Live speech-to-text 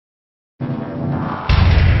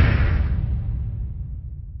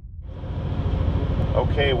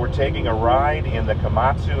Okay, we're taking a ride in the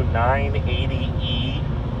Komatsu 980E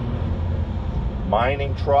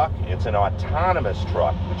mining truck. It's an autonomous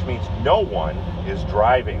truck, which means no one is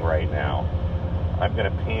driving right now. I'm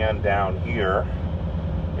going to pan down here.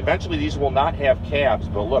 Eventually these will not have cabs,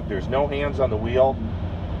 but look, there's no hands on the wheel,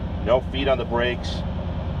 no feet on the brakes.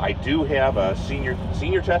 I do have a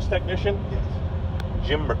senior test technician,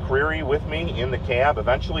 Jim McCreary, with me in the cab.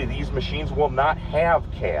 Eventually these machines will not have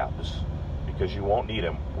cabs because you won't need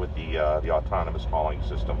them with the autonomous hauling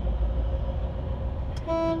system.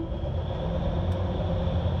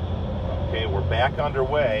 Okay, we're back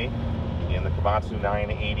underway in the Komatsu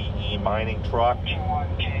 980E mining truck.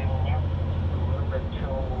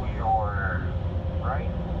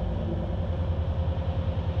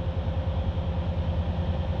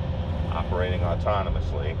 Operating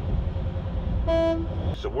autonomously.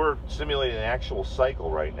 So we're simulating an actual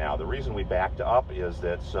cycle right now. The reason we backed up is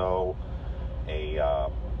that so a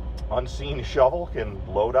unseen shovel can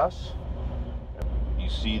load us. You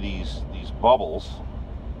see these bubbles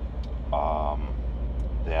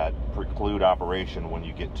that preclude operation when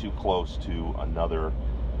you get too close to another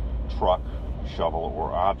truck, shovel,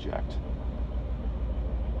 or object,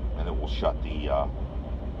 and it will shut the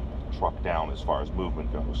truck down as far as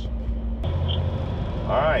movement goes.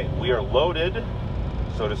 All right, we are loaded,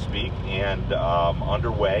 so to speak, and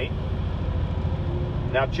underway.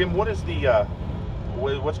 Now, Jim, what is the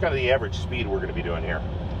what's kind of the average speed we're going to be doing here?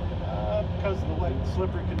 Because of the wet and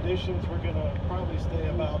slippery conditions, we're going to probably stay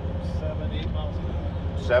about 7-8 miles an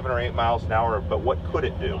hour. 7 or 8 miles an hour, but what could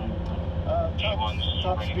it do?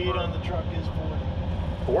 Top speed on the truck is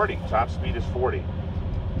 40. 40, top speed is 40.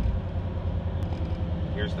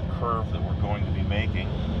 Here's the curve that we're going to be making.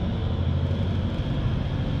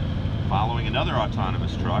 Following another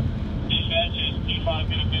autonomous truck. Dispatch is G5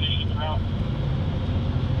 going to finish the route.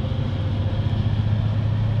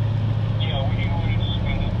 Yeah, we can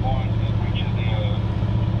spin it on and reach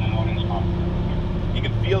the loading spot. You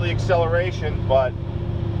can feel the acceleration, but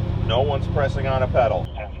no one's pressing on a pedal.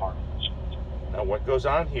 Now, what goes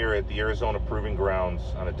on here at the Arizona Proving Grounds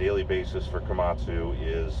on a daily basis for Komatsu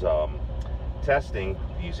is testing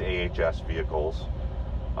these AHS vehicles,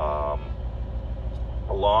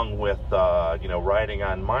 along with riding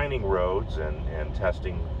on mining roads and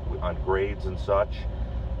testing on grades and such.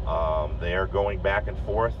 They are going back and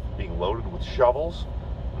forth, being loaded with shovels,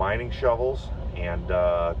 mining shovels, and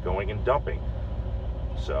going and dumping.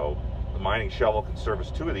 So the mining shovel can service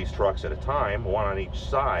 2 of these trucks at a time, 1 on each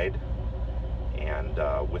side. And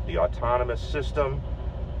with the autonomous system,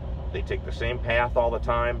 they take the same path all the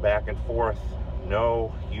time, back and forth.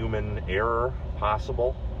 No human error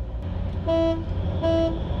possible.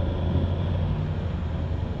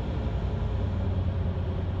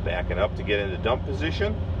 Backing up to get into dump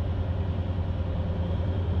position.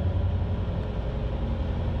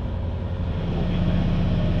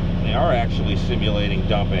 They are actually simulating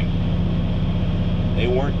dumping. They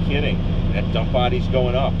weren't kidding. That dump body's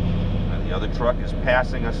going up. And the other truck is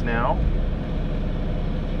passing us now.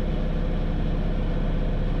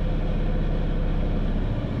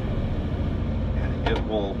 And it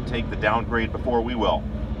will take the downgrade before we will.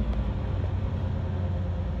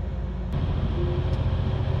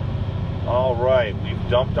 All right, we've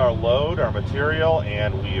dumped our load, our material,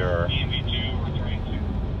 and we are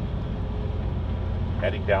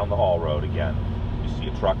heading down the haul road again. You see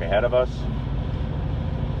a truck ahead of us.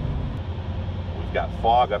 We've got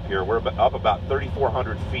fog up here. We're up about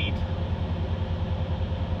 3,400 feet.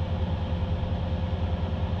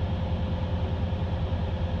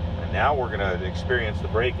 And now we're going to experience the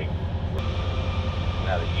braking.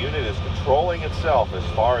 Now the unit is controlling itself as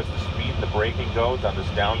far as the speed and the braking goes on this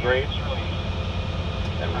downgrade.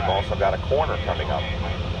 And we've also got a corner coming up.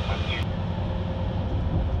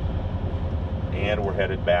 And we're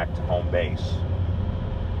headed back to home base.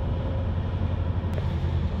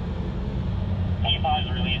 G5's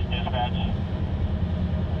released, dispatch.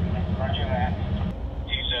 Roger that.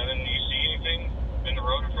 G7, do you see anything in the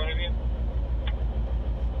road in front of you?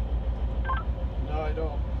 No, I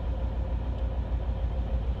don't.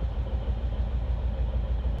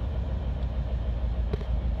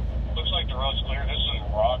 Looks like the road's clear. There's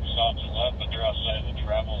some rocks off to the left, but they're outside of the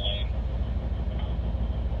travel lane.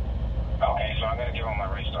 Okay, so I'm going to give them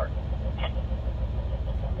my restart.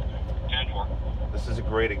 10-4. This is a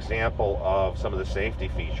great example of some of the safety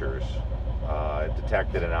features. It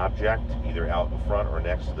detected an object either out in front or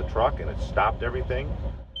next to the truck, and it stopped everything.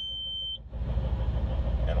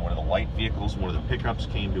 And one of the light vehicles, one of the pickups,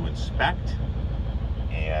 came to inspect,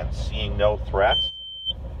 and seeing no threats,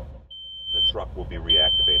 the truck will be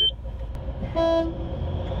reactivated.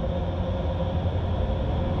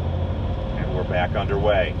 we're back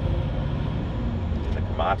underway in the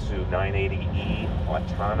Komatsu 980E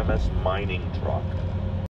autonomous mining truck.